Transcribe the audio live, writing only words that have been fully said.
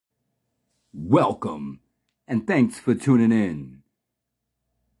Welcome, and thanks for tuning in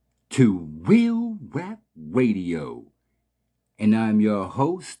to Real Rap Radio. And I'm your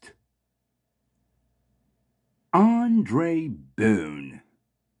host, Andre Boone.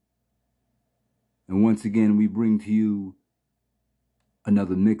 And once again, we bring to you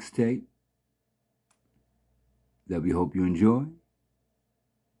another mixtape that we hope you enjoy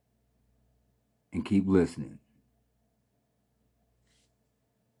and keep listening.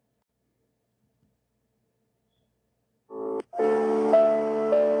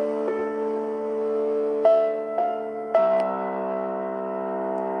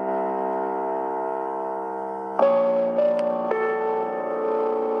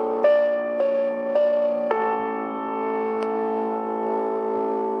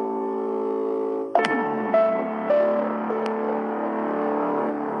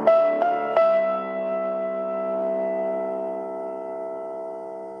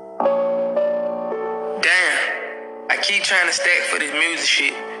 Trying to stack for this music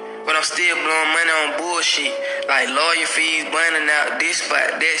shit, but I'm still blowing money on bullshit, like lawyer fees, burning out this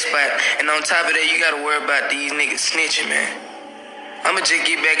spot, that spot, and on top of that, you gotta worry about these niggas snitching, man. I'ma just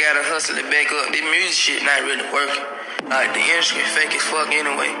get back out and hustle it back up. This music shit not really working. Like, the industry fake as fuck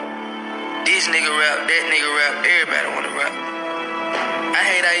anyway. This nigga rap, that nigga rap, everybody wanna rap. I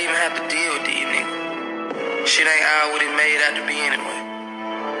hate I even have to deal with these niggas. Shit ain't all what it made out to be anyway.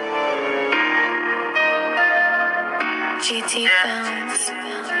 GT Films.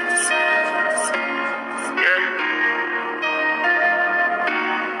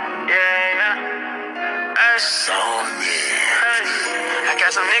 I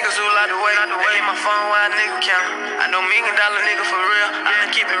got some niggas who like to wait, leave my phone while a nigga count. I know $1 million nigga for real. I'ma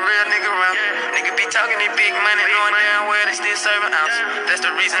keep it real, nigga around. Nigga be talking this big money, knowing damn well they still serving ounce. That's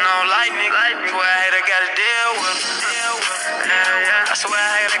the reason I don't like nigga. That's why I hate I gotta deal with them. I swear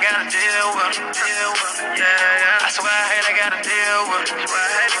I hate I gotta deal with them. I swear I hate I gotta deal with them.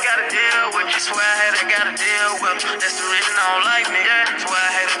 I swear I hate I gotta deal with them. That's the reason I don't like nigga. That's why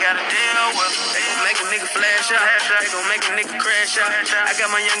I hate I gotta deal with them. They gon' make a nigga flash out. They gon' make a nigga crash out. I got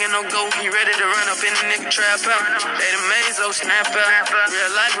my youngin' on go, he ready to run up in the nigga trap out. They the mazo snap out.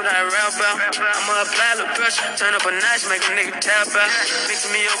 Real life what I rap out. I'ma apply a little pressure, turn up a notch, make a nigga tap out.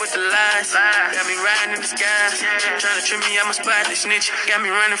 Mixing me up with the lies, got me riding in the skies. Tryna trip me out my spot, they snitch, got me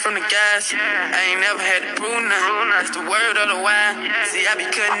running from the guys. I ain't never had to prove nothing, that's the word of the wine. See, I be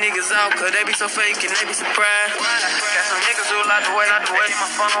cutting niggas off, cause they be so fake and they be surprised. Got some niggas who like to wait, my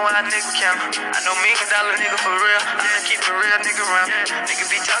phone while a nigga count. I know $1 million nigga for real, I'ma keep it real, nigga around. Niggas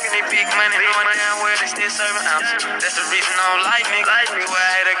be talking they big money, knowing damn well they still serving ounce. That's the reason I don't like nigga. That's why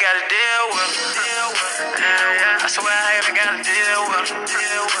I hate I gotta deal with them. I swear I hate I gotta deal with them.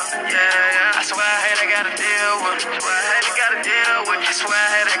 I swear I hate I gotta deal with them. I swear I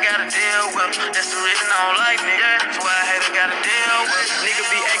hate I gotta deal with them. That's the reason I don't like nigga. That's why I hate I gotta deal with them. Nigga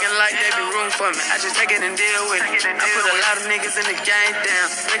be acting like they be rooting for me. I just take it and deal with it. I put a lot of niggas in the game down.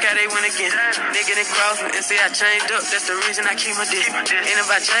 Look how they win again. Nigga they cross me and see I changed up. That's the reason I keep my dick. And if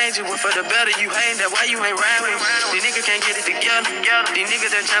I change it, well, for the better, you hating that. Why you ain't ride with me? These niggas can't get it together. These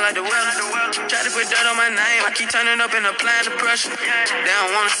niggas that shine like the weather. Try to put dirt on my name. I keep turning up and applying the pressure. They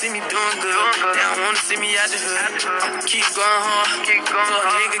don't wanna see me doing good. They don't wanna see me out the hood. I'ma keep going hard. So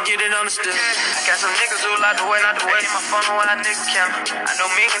a nigga get it understood. I got some niggas who like to wait, leave my phone while a nigga count. I know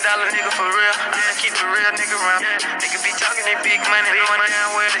 $1 million nigga for real. I'ma keep it real, nigga around. Niggas be talking they big money, knowing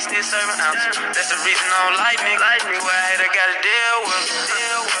damn well they still serving ounce. That's the reason I don't like nigga. That's why I hate I gotta deal with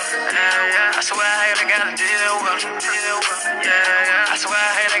them. I swear I hate I gotta deal with them. I swear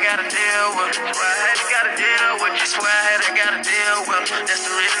I hate I gotta deal with them. I swear I hate I gotta deal with them. That's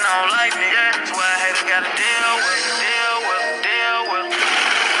the reason I don't like nigga. That's why I hate I gotta deal with them.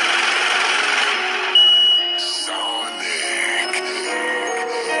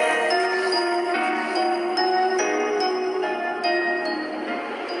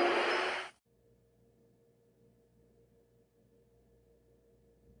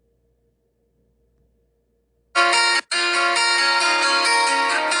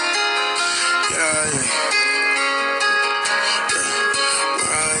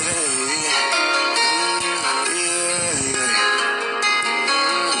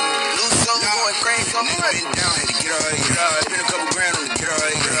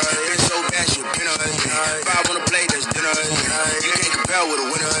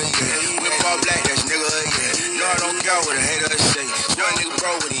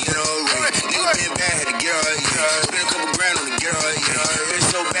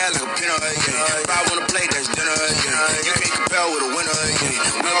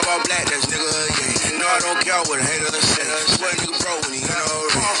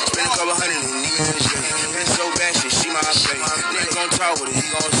 Spend a couple hundred and even in the shit. It's so bad shit, she my face. Nigga gon' talk with it, he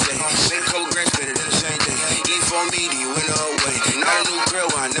gon' say. Make a couple grand, spend it in the same day. Leave for me, then you went away. Not a new girl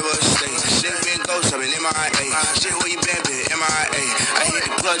where I never stay. Shit been ghost, I've been MIA. Shit where you been MIA. I hit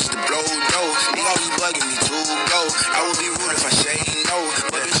the clutch to blow dough. Nigga always bugging me to go. I would be rude if I say no.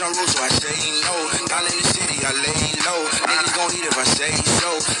 But bitch, I'm rude, so I say no. Down in the city, I lay low. Niggas gon' eat if I say so.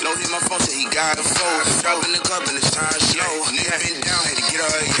 Low hit my phone, say he got a phone. Drop in the cup and it's time slow. Nigga been down, had to get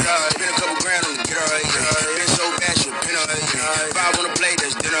her, yeah. Spend a couple grand on the get her, yeah. Been so bad, shit, pin her, yeah. Five on the plate,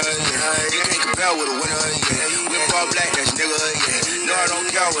 that's dinner, yeah. You can't compare with a winner, yeah. Whip all black, that's nigga, yeah. No, I don't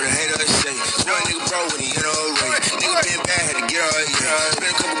care what a hater say. Swear a nigga bro when he in a race. Nigga been bad, had to get her, yeah.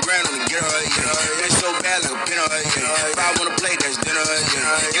 Spend a couple grand on the get her, yeah. Been so bad, like a pinner, yeah. Five on the plate, that's dinner,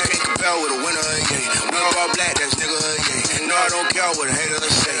 yeah. You can't compare with a winner, yeah. Whip all black, that's nigga, yeah. No, I don't care what a hater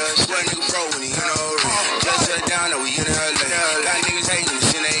say. Swear a nigga bro when he in a race. Just shut down, that we in LA. Got niggas hating,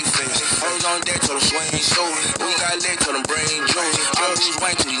 it's in they face. Hoes on deck, told them swing so. We got lit, told them bring juice. I'm Bruce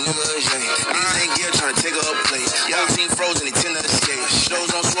Wayne to these niggas, yeah. Niggas ain't gear, tryna take her up plate. Y'all team frozen, they tend to escape.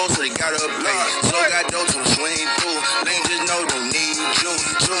 Shows on slow, so they got her up plate. So got dope, so swing through. Lame just know don't need you.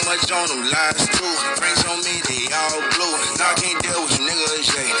 Too much on them lies too. Franks on me, they all blue. Now I can't deal with you niggas,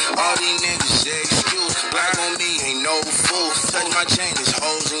 yeah. All these niggas say excuse. Black on me, ain't no fool. Touch my chain, there's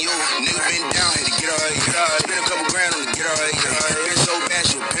hoes in you. Nigga been down, had to get her, yeah. Spend a couple grand on the get her, yeah. Been so bad,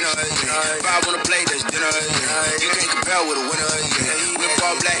 shit, pin her, yeah. Five on the plate, that's dinner, yeah. You can't compare with a winner, yeah. Whip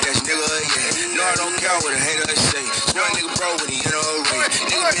all black, that's nigga, yeah. No, I don't care what a hater say. Swear a nigga bro when he in a race.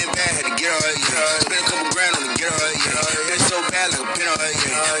 Nigga been bad, had to get her, yeah. Spend a couple grand on the get her, yeah. Been so bad, like a pinner,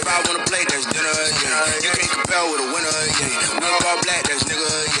 yeah. Five on the plate, that's dinner, yeah. You can't compare with a winner, yeah. Whip all black, that's nigga,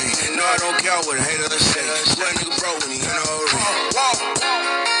 yeah. No, I don't care what a hater say. Swear a nigga bro when he in a race.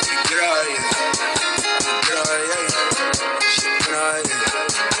 Get her, yeah. Get her, yeah. Get her, yeah.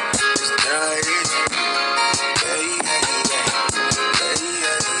 Get her, yeah.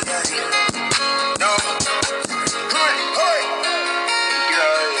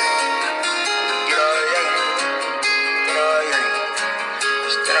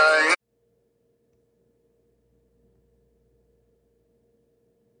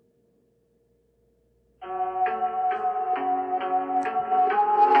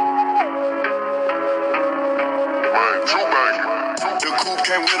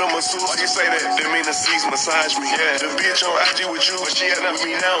 Came with a masseuse. Why you say that? That mean the seats massage me. Yeah. The bitch on IG with you, but she had with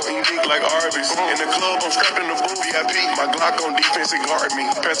me now and dick like Arby's. In the club, I'm strapped in the booth, VIP. My Glock on defense, it guard me.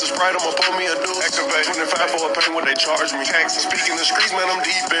 Pass the Sprite, I'ma pour me a deuce. Activate 25 for a pain when they charge me. Taxes, speaking the streets, man, I'm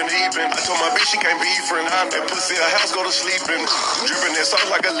deep in. I told my bitch she can't be friend. I'm that pussy, her house go to sleep in. Dripping that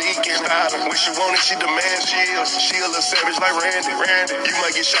sauce like a leaking. When she want it, she demands. She a little savage like Randy. You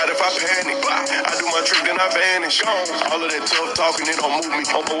might get shot if I panic. I do my trick, then I vanish. All of that tough talking, it don't move me.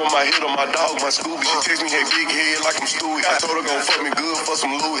 I'm with my hit on my dog, my Scooby. She text me, hey, big head, like I'm Stewie. I told her, gon' fuck me good for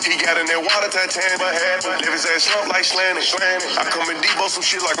some Louis. He got in that water, Titanic. Live his ass up like slanted. I come in Debo some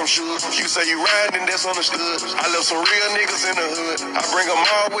shit like I'm sure. You say you riding, that's understood. I left some real niggas in the hood. I bring them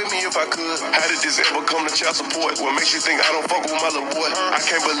all with me if I could. How did this ever come to child support? What makes you think I don't fuck with my little boy? I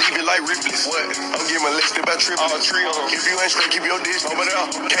can't believe it like Ripley's. What? I'm getting molested by triple. If you ain't straight, keep your distance. Over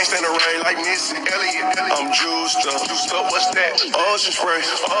there. Can't stand the rain like Missy Elliott. I'm juiced up. What's that? Ocean spray.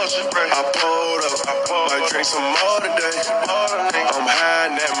 I pulled up. I drink some more today. I'm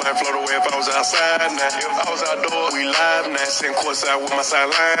high now. Might float away if I was outside now. If I was outdoors, we live now. Sitting courtside with my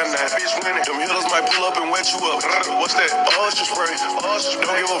sideline now. Bitch winning. Them hitters might pull up and wet you up. What's that? Ocean spray.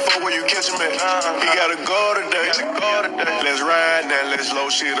 Don't give a fuck where you catch him at. He gotta go today. Let's ride now. Let's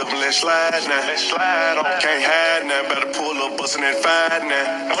load shit up and let's slide now. Can't hide now. Better pull up, bustin' that fight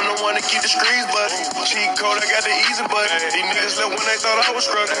now. I'm the one to keep the streets bustin'. Cheat code, I got the easy button. These niggas left when they thought I was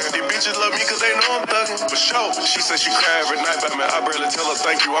struggling. These bitches love me cause they know I'm thuggin'. For sure. She said she cry every night, but man, I barely tell her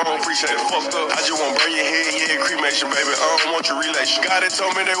thank you. I don't appreciate it. Fucked up. I just want to burn your head, yeah, cremation, baby. I don't want your relation. God had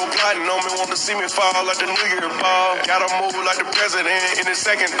told me they were plotting on me, want to see me fall like the New Year ball. Gotta move like the president. In the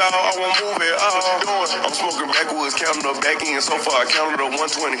second thought, I won't move it. What you doing? I'm smoking backwoods, counting up back in. So far, I counted up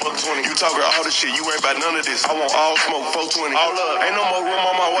 120. You talking all this shit, you ain't about none of this. I want all smoke, 420. All up. Ain't no more room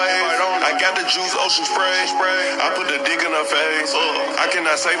on my way. I got the juice, ocean spray. I put the dick in her face. I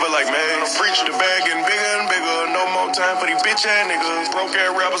cannot save her like Maze. Preach the bag getting bigger and bigger. No more time for these bitch ass niggas. Broke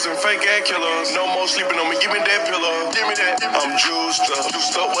ass rappers and fake ass killers. No more sleeping on me, give me that pillow. Give me that. I'm juiced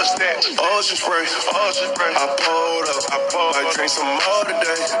up, what's that? Ocean spray. I pulled up. I drink some more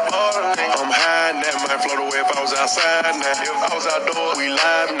today. I'm high now, man. float away if I was outside now. If I was outdoors, we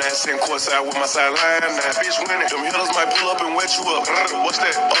live now. Sitting courtside with my sideline now. Bitch winning, them hitters might pull up and wet you up. What's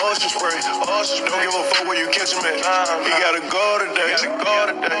that? Ocean spray. Ocean. Don't give a fuck where you catch him at. He gotta go today.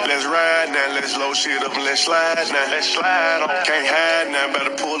 Let's ride now. Let's load shit up and let's slide now. Let's slide on. Can't hide now.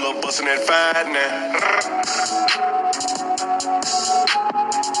 Better pull up, bustin' that fight now.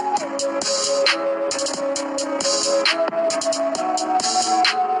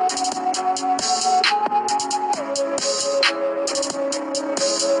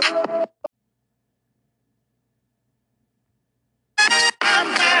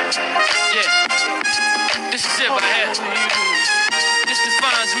 This is it right here. This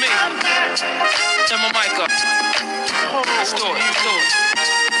defines me. Turn my mic up. Let's do it.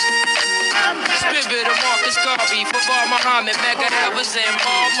 Spirit of Marcus Garvey, Fawad Muhammad, Mega Evans, and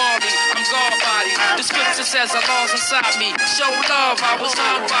Paul Marley. I'm God body. The scripture says Allah's inside me. Show love, I was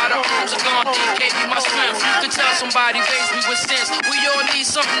hung by the arms of Gandhi. Gave me my strength. You could tell somebody raised me with sense. We all need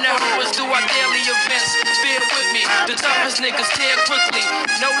something to help us do our daily events. Bear with me, the toughest niggas tear quickly.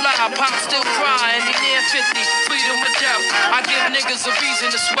 No lie, Pop still crying, he near 50. Freedom or death, I give niggas a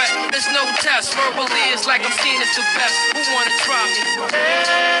reason to sweat. There's no test, verbally it's like I'm seen as the best. Who wanna try me?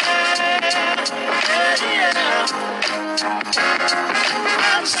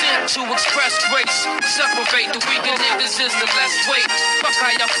 Sent to express grace. Separate the weaker niggas is the less weight. Fuck how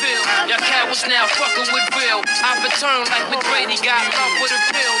y'all feel. Y'all cowards now fucking with real. I return like McGrady got love with a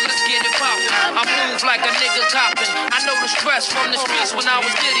pill. Let's get it poppin'. I move like a nigga coppin'. I know the stress from the streets when I was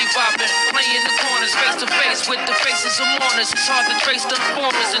diddy boppin'. Playing the corners face to face with the faces of mourners. It's hard to trace the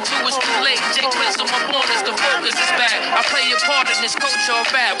informers until it's too late. Jake plays on my corners. The focus is back. I play a part in this culture of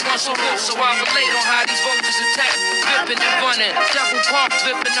rap. Once a wolf, so I relate on how these vultures attack. Flipping and running. Devil Park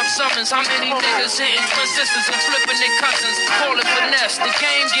flipping up summons. How many niggas hitting transistors and flipping their cousins? Call it finesse. The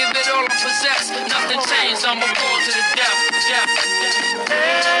game give it all I possess. Nothing changed. I'm a ball to the death.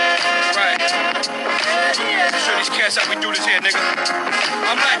 Right. Show these cats how we do this here, nigga.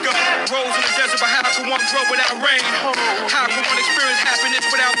 I'm like a rose in the desert, but how can one grow without rain? How can one experience happiness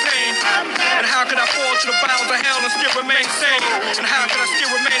without pain? And how can I fall to the bowels of hell and still remain sane? And how can I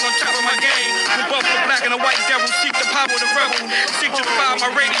still remain on top of my game? When both the black and the white devil seek the power of the rebel, seek to defy my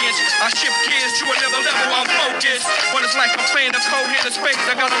radiance. I shift gears to another level, I'm focused. When it's like I'm playing a cold hand of space,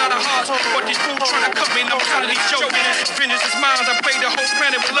 I got a lot of hearts, but these fools trying to cut me, and I'm tired of these joking. Vengeance is mine, I played the whole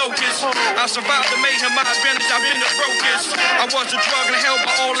planet with locusts. I survived the mayhem, my advantage, I've been the brokest. I was a drug and held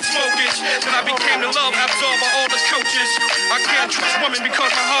by all the smokers. Then I became the love absorbed by all the coaches. I can't trust women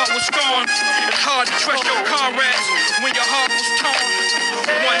because my heart was scorned. It's hard to trust your comrades when your heart was torn.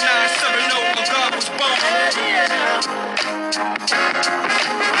 1970, a God was born.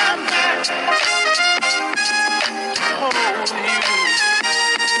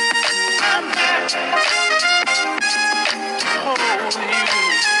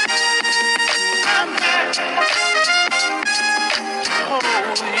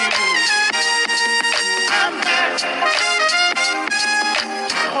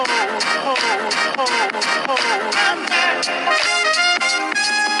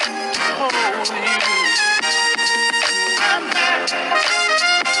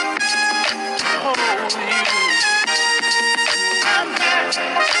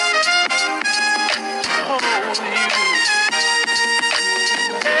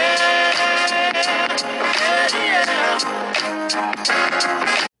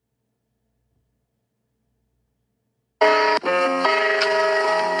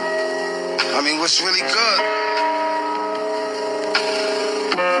 I mean, what's really good?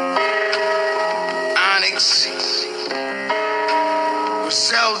 Onyx,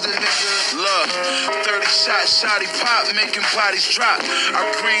 Griselda, nigga. Look, 30 shots, shotty pop, making bodies drop. I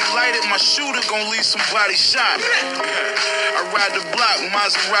green lighted, my shooter gon' leave somebody shot. I ride the block,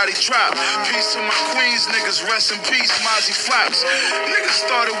 Maserati drop. Peace to my queens, niggas, rest in peace, Mozzie Fox. Niggas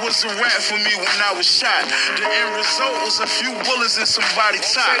thought it was a rap for me when I was shot. The end result was a few bullets in somebody's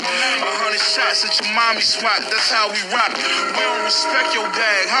top. 100 shots at your mommy swat, that's how we rock. We don't respect your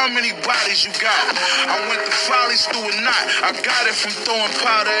bag, how many bodies you got? I went to Follies through a knot. I got it from throwing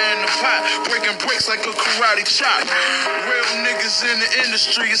powder in the pot, breaking bricks like a karate chop. Real niggas in the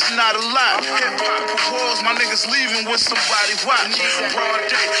industry, it's not a lot. Hip-hop pause, my niggas leaving with somebody watch. Broad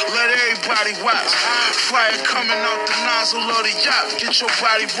day, let everybody watch. Fire coming out the nozzle of the yacht, get your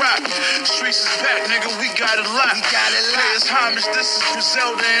body rocked. Streets is back, nigga, we got it locked. Players homage, this is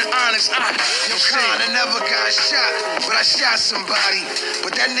Griselda and Onyx. Yo, Khan, I never got shot, but I shot somebody.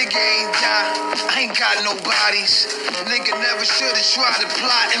 But that nigga ain't die, I ain't got no bodies. Nigga never should've tried to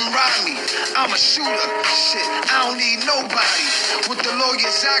plot and rob me. I'm a shooter, shit. I don't need nobody. With the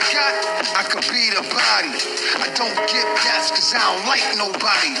lawyers I got, I could beat a body. I don't get gas cause I don't like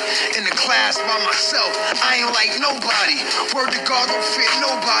nobody. In the class by myself, I ain't like nobody. Word to God, don't fear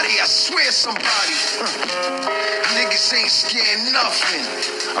nobody. I swear somebody. Niggas ain't scared nothing.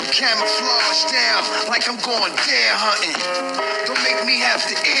 I'm camouflaged down like I'm going deer hunting. Don't make me have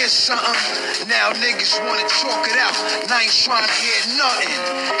to hear something. Now niggas wanna chalk it out, and I ain't trying to hear nothing.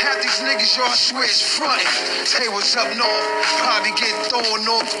 Half these niggas y'all swear is frontin'. Say what's up north, probably get thrown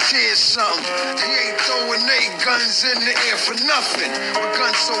off to tear something. They ain't throwing they guns in the air for nothing. My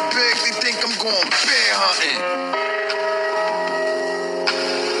gun's so big they think I'm going bear hunting.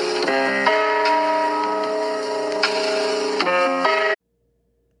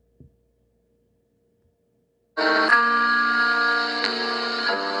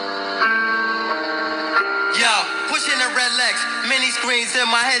 Screens in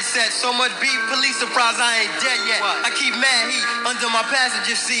my headset, so much beef, police surprised I ain't dead yet. What? I keep mad heat under my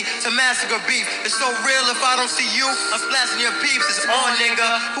passenger seat to massacre beef. It's so real if I don't see you, I'm splashing your peeps. It's on, nigga.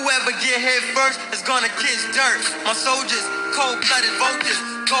 Whoever get hit first is gonna kiss dirt. My soldiers, cold-blooded vultures,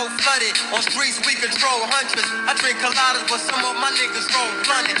 cold-flooded. On streets we control hundreds. I drink coladas, but some of my niggas roll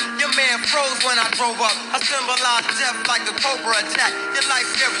blunted. Your man froze when I drove up. I symbolize death like a cobra attack. Your life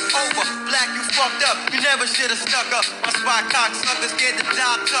here is over. Black, you fucked up. You never should have stuck up. My spot cocksuckers scared to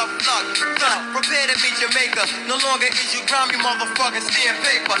die tough luck. Prepare to meet your maker. No longer is you grimy motherfuckers seeing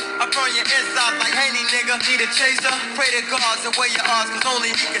paper. I burn your insides like Haney, nigga. Need a chaser? Pray to God and weigh your odds, cause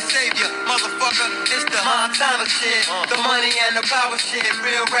only he can save you. Motherfucker, it's the Montana shit. The money and the power shit.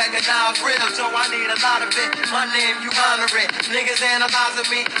 Real recognize real, so I need a lot of it. My name, you honor it. Niggas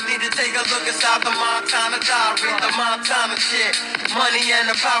analyzing me. Need to take a look inside the Montana diary. The Montana shit. Money and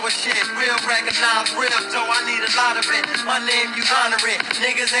the power shit. Real recognize real, so I need a lot of it. My name, you honor it.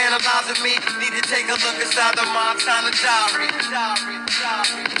 Niggas analyzing me. Need to take a look inside the Montana diary.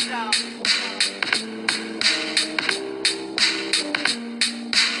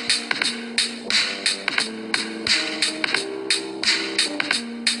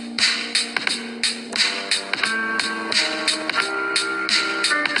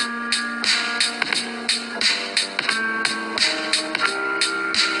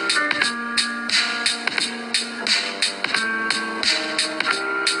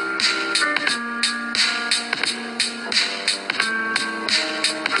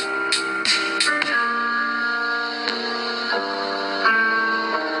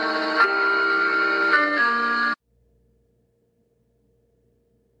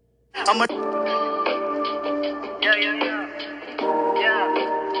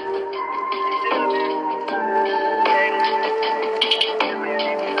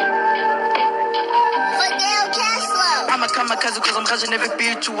 I'm a kamikaze cause I'm crushing every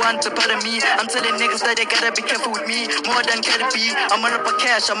bitch you want to part of me. I'm telling niggas that they gotta be careful with me. More than Cardi B. I'm all up for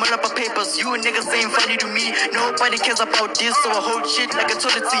cash, I'm all up for papers. You niggas ain't funny to me. Nobody cares about this, so I hold shit like a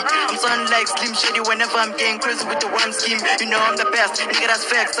toilet seat. I'm sounding like Slim Shady whenever I'm getting crazy with the one scheme. You know I'm the best, nigga that's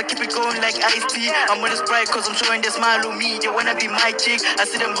facts. I keep it going like Ice-T. I'm on this pride cause I'm showing their smile on me. They wanna be my chick. I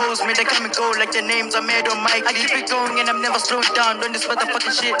see them hoes, man, they come and go like their names are made on mic. I keep it going and I'm never slowing down on this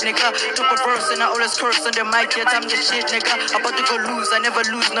motherfucking shit, nigga. Top a verse and I always curse on the mic. Yeah, I'm the shit, nigga. About to go lose, I never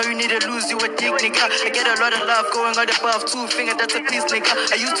lose. Now you need to lose, you a dick, nigga. I get a lot of love going on above. 2 finger, that's a piece, nigga.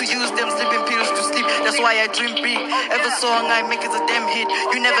 I used to use them sleeping pills to sleep. That's why I dream big. Every song I make is a damn hit.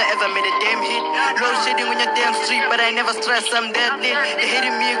 You never ever made a damn hit. Low shading on your damn street, but I never stress, I'm dead lit. They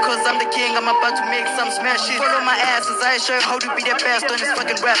hating me cause I'm the king, I'm about to make some smash shit. Follow my ass as I show you how to be the best on this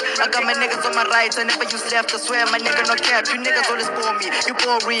fucking rap. I got my niggas on my right, I never use left. I swear my nigga no cap. You niggas always bore me. You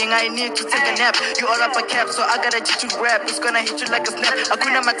boring, I need to take a nap. You all up a cap, so I gotta teach you to rap. It's gonna hit you like a snap. I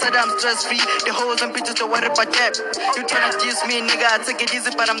couldn't matter, I'm stress free. The hoes and bitches don't worry about that. You tryna diss me, nigga, I take it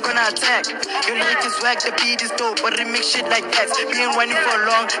easy, but I'm gonna attack. Your lyrics is whack, the beat is dope, but remix shit like that. Been running for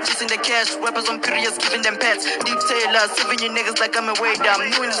long, chasing the cash, rappers on periods, giving them pets. Deep Taylor, serving you niggas like I'm a way down.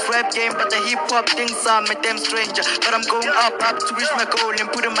 New in this rap game, but the hip hop things are a damn stranger. But I'm going up to reach my goal and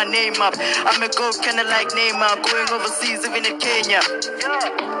putting my name up. I'm a go kinda like Neymar, going overseas, even in Kenya.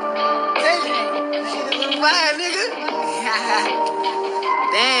 Fire, nigga.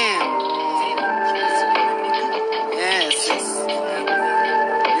 Damn. Yes.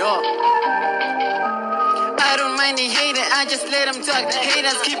 Yo. I don't mind they hating, I now, just let them talk.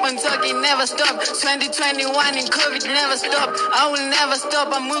 Haters keep on talking, never stop. 2021 in COVID, never stop. I will never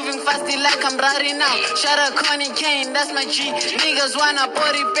stop, I'm moving fast like I'm riding now. Shout out Connie Kane, that's my G. Niggas wanna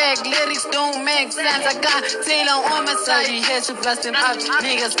body back, lyrics don't make sense. I got Taylor on my side, we here to blast them out.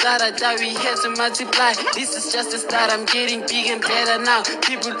 Niggas gotta die, we here to multiply. This is just the start, I'm getting big and better now.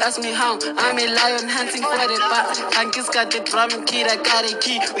 People ask me how, I'm a lion hunting for the bar. Hankins got the drum kid, I got a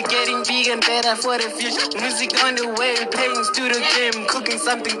key. We getting big and better for the future. Music on the way, playing studio game, cooking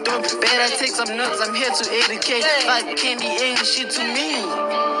something dope. Better take some notes, I'm here to educate. Like candy ain't shit to me.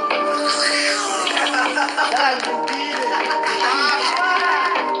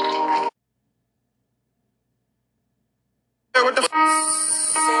 What the f?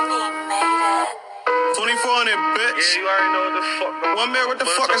 2400, bitch. Yeah, you already know what the fuck. One minute, what the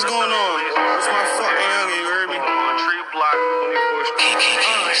fuck is going on? It's my fucking youngin', you heard me? On Tree Block,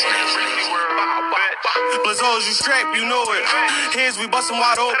 24th Street. Blizzos, you strapped, you know it. Hands, we bustin'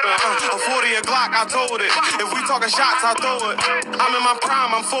 wide open. A 40 a Glock, I told it. If we talking shots, I throw it. I'm in my prime,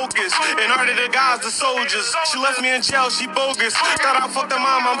 I'm focused. And already the guys, the soldiers. She left me in jail, she bogus. Thought I fucked her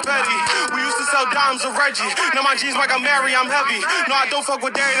mom, I'm petty. We used to sell dimes of Reggie. Now my jeans like I'm married, I'm heavy. No, I don't fuck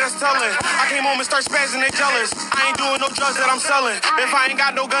with Daddy, that's telling. I came home and start spazzing, they jealous. I ain't doing no drugs that I'm selling. If I ain't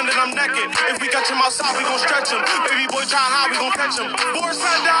got no gun, then I'm naked. If we catch him outside, we gon' stretch him. Baby boy try high, we gon' catch him. Boy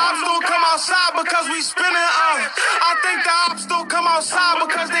said the ops don't come outside because we spinning. I think the ops don't come outside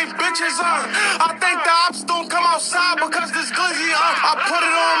because they bitches. I think the ops don't come outside because this glizzy. I put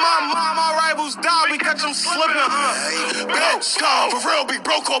it on my mom, my rivals die, we catch them slipping. Bitch, go. For real, big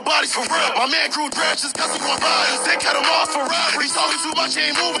bro called bodies for real. My man grew dreads just cause he want bodies. They cut him off for real. He's talking too much, he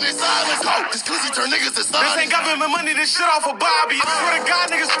ain't moving in silence. Go. This glizzy turn niggas to This silence. ain't government money, this shit off of Bobby. I swear to God,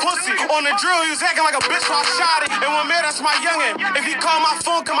 niggas pussy. On the drill, he was acting like a bitch, so I shot it. And one man, that's my youngin'. If he call my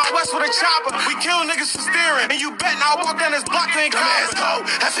phone, come out west with a chopper. We kill niggas for steering. And you bet now I walk down this block, they ain't Let's copping.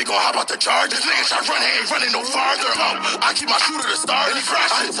 go. That gon' hop out the charge. This nigga try run, he ain't running no farther. I keep my shooter to start. And he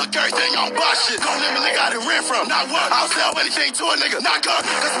crash. I took everything, I don't buy shit. Don't name a nigga I done ran from. Not one. I'll sell anything to a nigga. Not gun.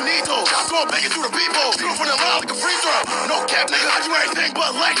 Cause we need those. Shots going banging through the people. Shoot from the line like a free throw. No cap, nigga. I do everything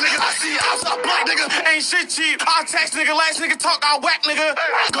but leg, nigga. I see you outside black, nigga. Ain't shit cheap. I text nigga, last nigga talk, I whack nigga.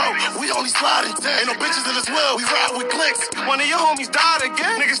 Go. We only sliding. Ain't no bitches in this world. We ride with clicks. One of your homies died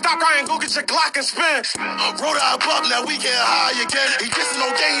again. Nigga, stop crying, go get your Glock and spin. Roll the up, now we get high again. He dissing no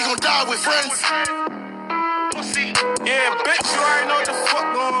gang, he gon' die with friends. Yeah, bitch, you already know what the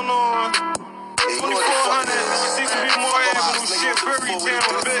fuck going on. 2400, seems to be more avenue shit, very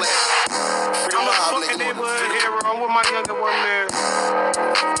down, bitch. I'm a fucking neighborhood hero, I'm with my younger one man.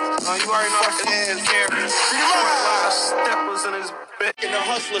 You already know what the fuck is here. A lot of steppers in his bitch. And the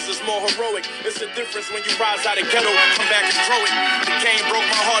hustlers is more heroic. It's the difference when you rise out of ghetto and come back and throw it. The game broke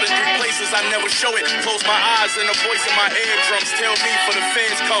my heart in 3 places, I never show it. Close my eyes and the voice in my eardrums tell me for the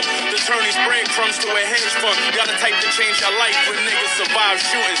fans come to turn these breadcrumbs to a hedge fund. Got the type to change your life when niggas survive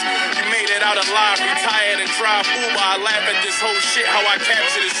shootings. You made it out alive, retired and drive Uber. I laugh at this whole shit, how I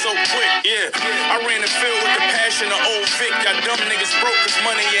captured it so quick. Yeah, I ran the field with the passion of old Vic. Y'all dumb niggas broke cause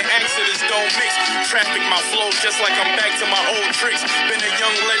money and accidents don't mix. Traffic my flow just like I'm back to my old tricks. Been a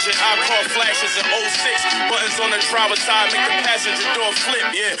young legend, I caught flashes in 06. Buttons on the driver's side make the passenger door flip.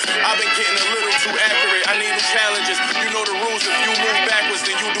 Yeah, I've been getting a little too accurate. I need new challenges. You know the rules. If you move backwards,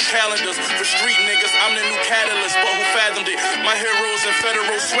 then you do calendars. For street niggas, I'm the new catalyst. But who fathomed it? My heroes in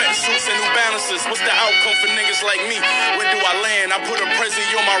federal sweatsuits and New Balances. What's the outcome for niggas like me? Where do I land? I put a Prezi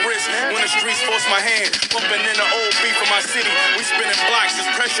on my wrist when the streets force my hand. Bumping in the old beat for my city. We spinning blocks,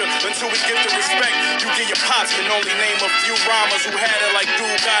 there's pressure until we get the respect. You get your pops, can only name a few rhymers who had it like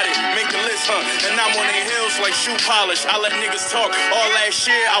dude got it. Make a list, huh? And I'm on their heels like shoe polish. I let niggas talk. All last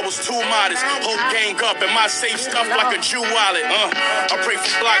year I was too modest. Whole gang up and my safe stuff like a Jew wallet. I pray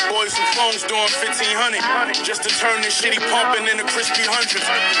for block boys who phones doing 1500 just to turn this shitty pumping into crispy hundreds.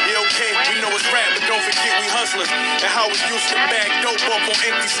 Yeah, okay, we know it's rap, but don't forget we hustlers. And how we used to bag dope up on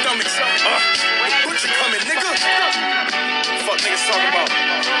empty stomachs. The butcher coming, nigga. Fuck niggas talking about.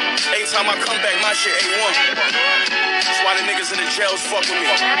 Anytime I come back, my shit A1. That's why the niggas in the jails fuck with me.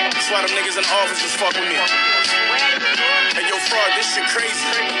 That's why them niggas in the offices fuck with me. Hey, yo, fraud, this shit crazy.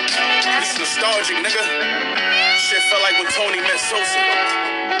 This nostalgic, nigga. Shit felt like when Tony met Sosa.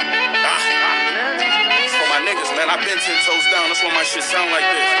 It's for my niggas, man. I've been 10 toes down. That's why my shit sound like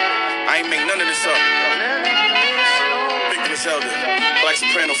this. I ain't make none of this up. Big Griselda, Black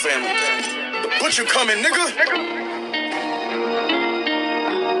Soprano family. The butcher coming, nigga.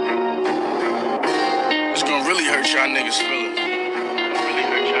 It's gonna really hurt y'all niggas feelings.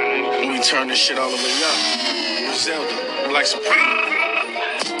 When we turn this shit all the way up. Griselda, Black Soprano.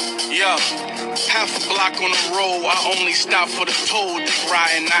 Yeah, half a block on the road. I only stop for the toll. Dick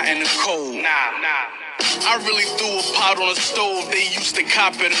riding out in the cold. Nah. I really threw a pot on the stove. They used to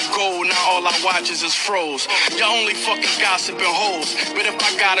cop it and gold. Now all I watch is froze. Y'all only fucking gossiping hoes. But if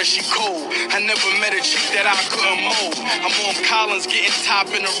I got her, she cold. I never met a chick that I couldn't mold. I'm on Collins getting top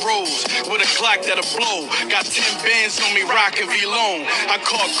in the rows with a Glock that'll blow. Got 10 bands on me rockin' V-Lone. I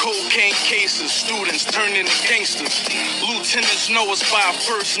caught cocaine cases. Students turned into gangsters. Lieutenants know us by our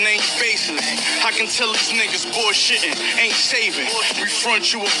first name basis. I can tell these niggas bullshitting, ain't saving. We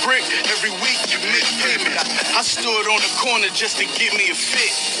front you a brick every week, you miss payment. I stood on the corner just to get me a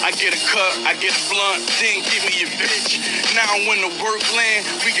fit. I get a cut, I get a blunt, then give me a bitch. Now when the work land,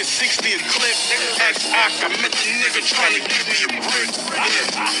 we get 60 a clip. Ex-Ock, I met the nigga trying to give me a brick.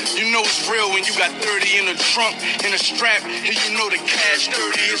 Yeah. You know it's real when you got 30 in the trunk and a strap, and you know the cash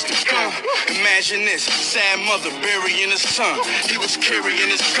 30 is the gun. Imagine this, sad mother burying his son. He was carrying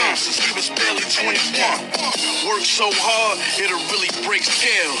his gun since he was barely 21. Work so hard, it'll really break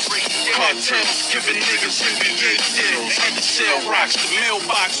scales. Cartels giving niggas NBA deals. Had to sell rocks, the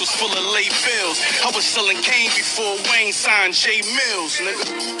mailbox was full of late bills. I was selling cane before Wayne signed J Mills, nigga.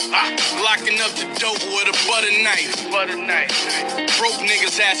 Locking up the dope with a butter knife. Broke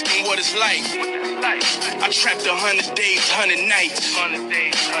niggas asking what it's like. I trapped 100 days, 100 nights.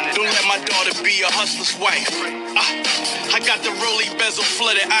 Don't let my daughter be a hustler's wife. I got the Rolly bezel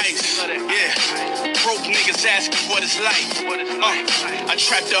flooded ice. Yeah, broke niggas asking what it's like. I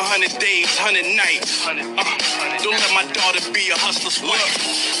trapped 100 days, 100 nights. Don't let my daughter be a hustler's wife.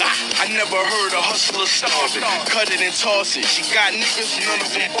 I never heard a hustler starving. Cut it and toss it. She got niggas, none of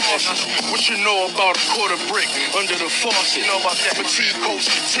them bosses. What you know about a quarter brick under the faucet? Fatigue coats,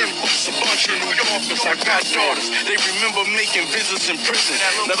 Tim boots, a bunch of New Yorkers. I got daughters. They remember making visits in prison.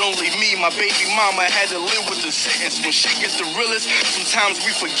 Not only me, my baby mama had to live with the sentence. When shit gets the realest, sometimes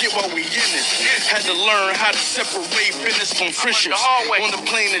we forget why we in this. Had to learn how to separate business from friendships. On the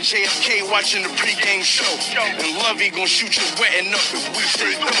plane to JFK watching the pregame show. And Lovey gon' shoot you wetting up if we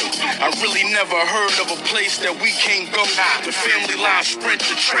say go. I really never heard of a place that we can't go. The family line sprint,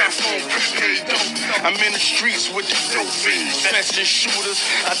 the trap phone, prepaid dope. I'm in the streets with the dope fiends, festin' shooters.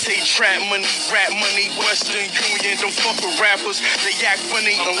 I take trap money, rap money, Western Union. Don't fuck with rappers, they act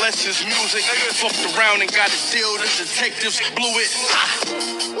funny unless it's music. Fucked around and got a deal, the detectives blew it.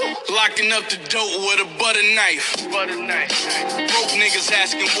 Locking up the dope with a butter knife. Broke niggas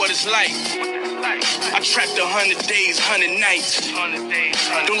asking what it's like. I trapped 100 days, 100 nights.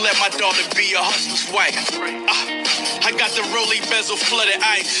 Don't let my daughter be a hustler's wife. I got the Rolly bezel flooded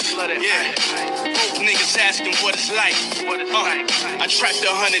ice. Yeah, broke niggas asking what it's like. I trapped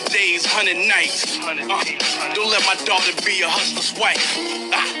 100 days, 100 nights. Don't let my daughter be a hustler's wife.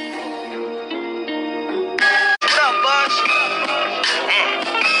 What up, Bugs?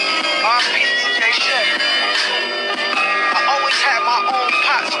 RP DJ Shay. I always had my own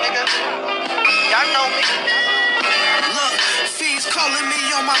pots, nigga. Y'all know me. Look, fees calling me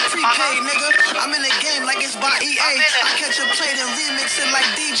on my prepaid, nigga. I'm in the game like it's by EA. I catch a plate and remix it like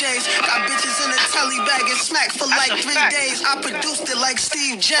DJs. Got bitches in a telly bag and smack for like 3 days. I produced it like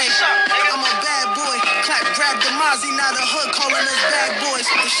Steve J. I'm a bad boy. Clap, grab the Mozzie, now the hood calling us bad boys.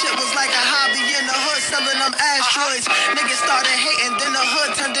 The shit was like a hobby in the hood selling them asteroids. Niggas started hating, then the hood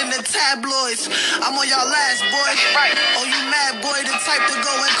turned into tabloids. I'm on y'all last, boy. Oh, you mad, boy, the type to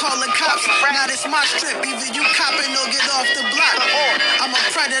go and call the cops. Now this my strip, either you copping or get off the block. I'm a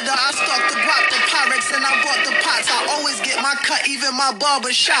predator, I stalk the guap, the Pyrex, and I bought the pots. I always get my cut, even my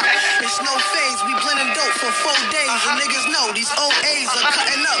barber shop. It's no phase, we blending dope for 4 days. And niggas know these old A's are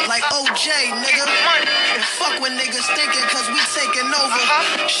cutting up like OJ, nigga. And fuck when niggas thinking, cause we taking over.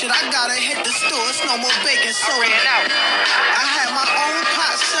 Shit, I gotta hit the store, it's no more baking soda. I had my own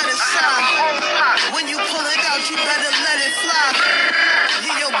pot set aside. When you pull it out, you better let it fly.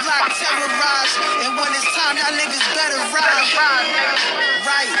 Yeah, your block terrorized, and when it's time, y'all niggas better ride.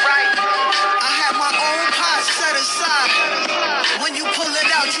 Right. I had my own pot set aside. When you pull it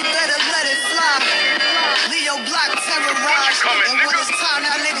out, you better let it fly. Leo block terrorized, and when it's time,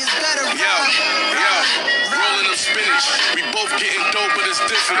 y'all niggas better ride. Rolling up spinach. We both getting dope, but it's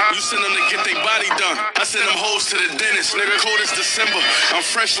different. You send them to get their body done. I send them hoes to the dentist. Nigga, cold as December. I'm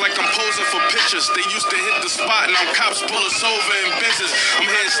fresh like I'm posing for pictures. They used to hit the spot, and I'm cops pull us over in Benzes. I'm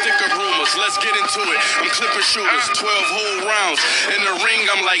hearing sticker rumors. Let's get into it. I'm clipping shooters, 12 whole rounds. In the ring,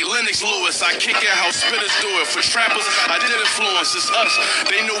 I'm like Lennox Lewis. I kick it how spitters do it. For trappers, I did influence. It's us.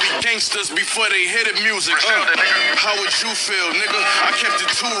 They know we gangsters before they hit it music. How would you feel, nigga? I kept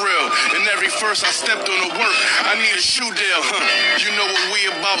it too real. In every verse, I stepped on the work. I need a shoe deal. You know what we we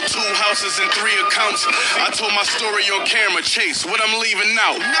about 2 houses and 3 accounts. I told my story on camera, Chase, what I'm leaving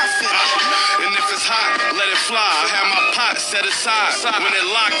out. Nothing. And if it's hot, let it fly. I have my pot set aside. When it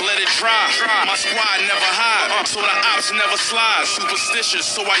lock, let it dry. My squad never hide, so the ops never slide. Superstitious,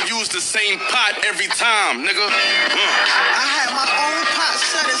 so I use the same pot every time, nigga. I had my own pot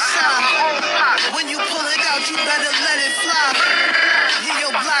set aside. When you pull it out, you better let it fly. Leave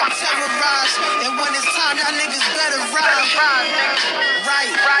your block terrorized, and when it's time, y'all niggas better ride.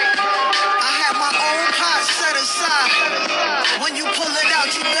 Right. I had my own pot set aside. When you pull it out,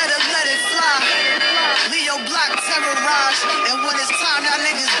 you better let it fly. Leave your block terrorized, and when it's time, y'all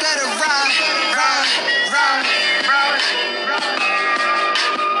niggas better ride.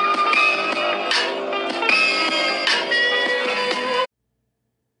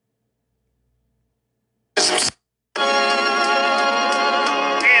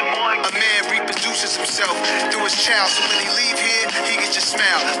 A man reproduces himself through his child, so when he leave here, he gets your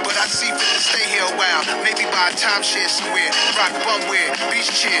smile. But I see fit to stay here a while, maybe buy a timeshare somewhere, rock bumwear,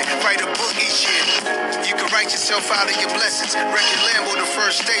 beach chair, write a book each year. You can write yourself out of your blessings. Wreck your Lambo the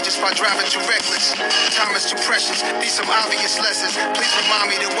first stages by driving too reckless. Time is too precious, these some obvious lessons. Please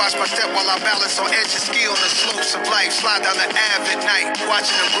remind me to watch my step while I balance on edge and ski on the slopes of life. Slide down the Ave at night,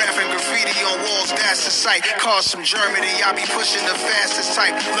 watching them graphing graffiti on walls, that's the sight. Cars from Germany, I be pushing the fastest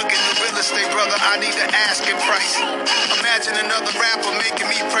type. Look at the real estate, brother, I need the asking price. Imagine another rapper making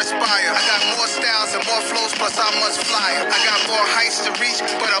me perspire. I got more styles and more flows, plus I'm much flyer. I got more heights to reach,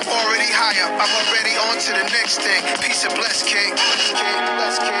 but I'm already higher. I'm already on to the next thing. Peace and bless, King.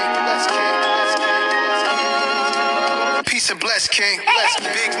 Bless, King. Bless, King. Peace and bless, King.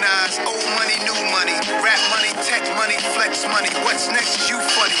 Big Nas, old money, new money. Rap money, tech money, flex money. What's next is you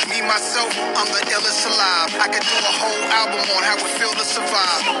funny. Me, myself, I'm the illest alive. I could do a whole album on how it feel to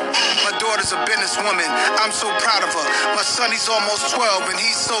survive. My daughter's a businesswoman. I'm so proud of her. My son, he's almost 12 and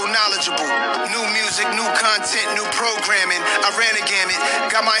he's so knowledgeable. New music, new content, new programming. I ran a gamut.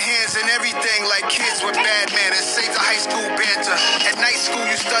 Got my hands in everything like kids with bad manners. Save the high school banter. At night school,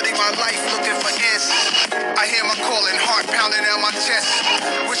 you study my life looking for answers. I hear my calling, heart pounding out my chest.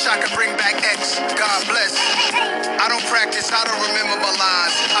 Wish I could bring back X. God bless. I don't practice, I don't remember my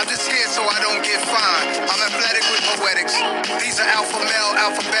lines. I'm just here so I don't get fined. I'm athletic with poetics. These are alpha male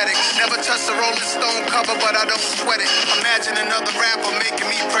alphabetics. Never touch the Rolling Stone cover, but I don't sweat it. Imagine another rapper making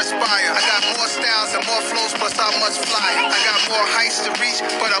me perspire. I got more styles and more flows, plus I'm much flyer. I got more heights to reach,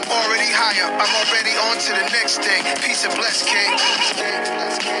 but I'm already higher. I'm already on to the next thing. Peace and bless, King.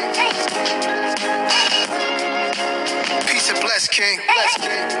 Peace and bless, King. Bless,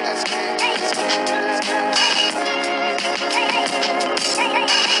 King. Bless,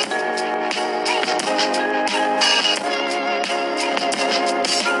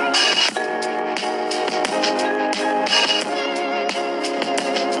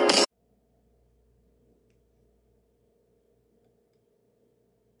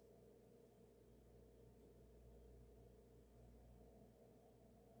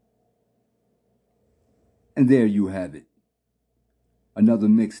 And there you have it. Another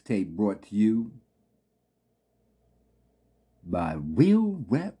mixtape brought to you by Real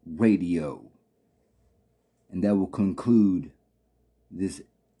Rap Radio. And that will conclude this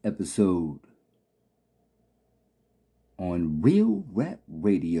episode on Real Rap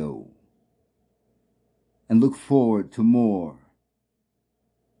Radio. And look forward to more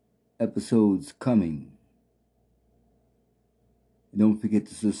episodes coming. And don't forget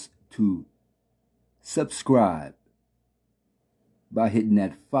to subscribe by hitting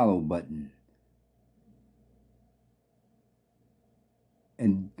that follow button.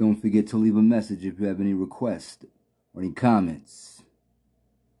 And don't forget to leave a message if you have any requests or any comments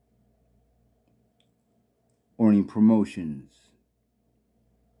or any promotions.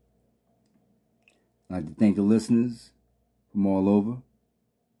 I'd like to thank the listeners from all over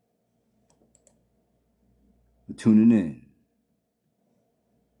for tuning in.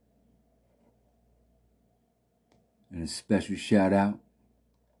 And a special shout out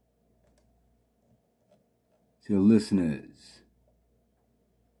to the listeners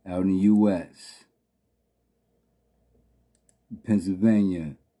out in the U.S.,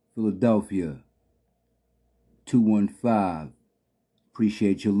 Pennsylvania, Philadelphia, 215.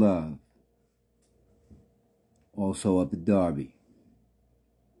 Appreciate your love. Also up at Derby.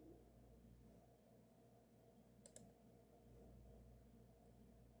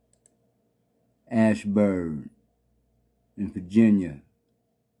 Ashburn in Virginia.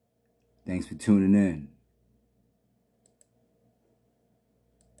 Thanks for tuning in.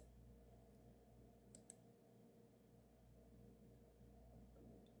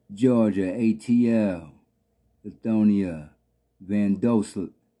 Georgia, ATL, Lithonia, Vandosta.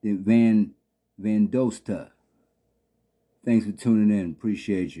 Thanks for tuning in.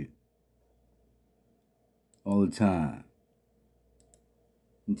 Appreciate you. All the time.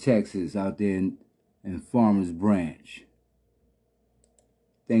 In Texas, out there in Farmers Branch.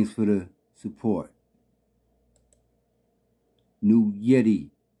 Thanks for the support. New Yeti,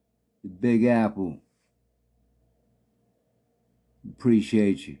 the Big Apple.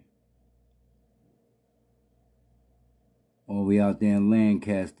 Appreciate you. All the way out there in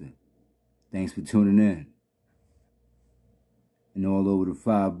Lancaster. Thanks for tuning in. And all over the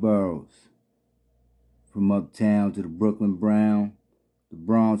 5 boroughs. From uptown to the Brooklyn Brown, the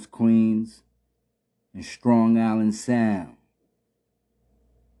Bronx Queens, and Strong Island Sound.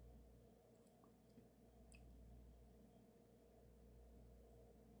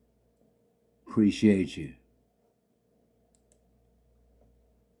 Appreciate you.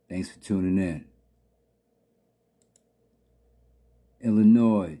 Thanks for tuning in.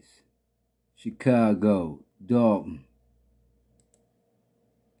 Illinois, Chicago, Dalton.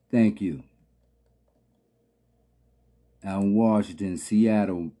 Thank you. Out in Washington,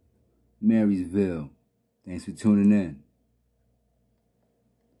 Seattle, Marysville. Thanks for tuning in.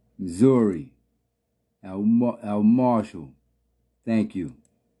 Missouri, Al Marshall. Thank you.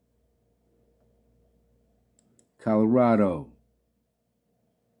 Colorado,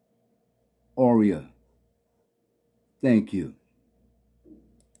 Oria. Thank you.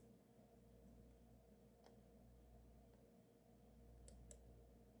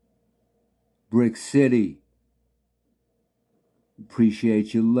 Brick City.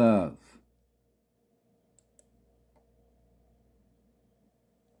 Appreciate your love.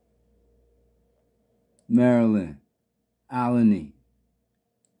 Maryland, Alany.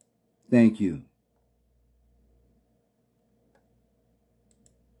 Thank you.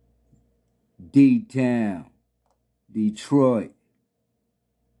 D-Town, Detroit.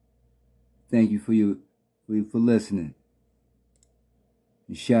 Thank you for listening.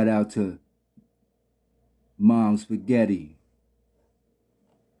 And shout out to Mom Spaghetti.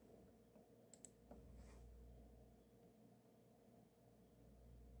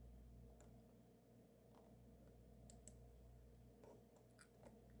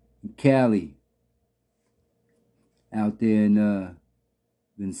 Cali, out there in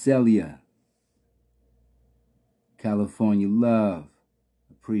Visalia, California love.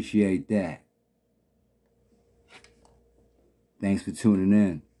 Appreciate that. Thanks for tuning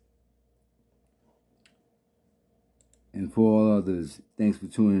in. And for all others, thanks for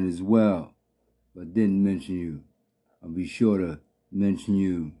tuning in as well. If I didn't mention you, I'll be sure to mention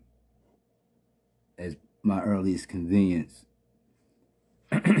you at my earliest convenience.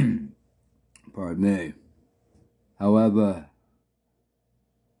 Pardon me. However,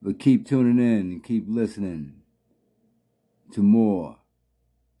 but keep tuning in and keep listening to more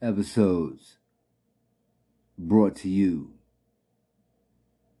episodes brought to you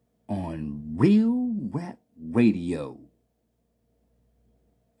on Real Rap Radio.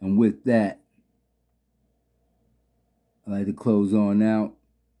 And with that, I'd like to close on out.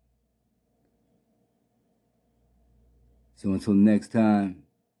 So until next time,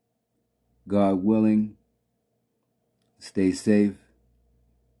 God willing, stay safe,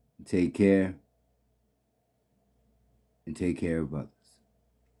 take care, and take care of others.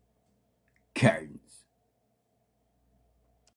 Carry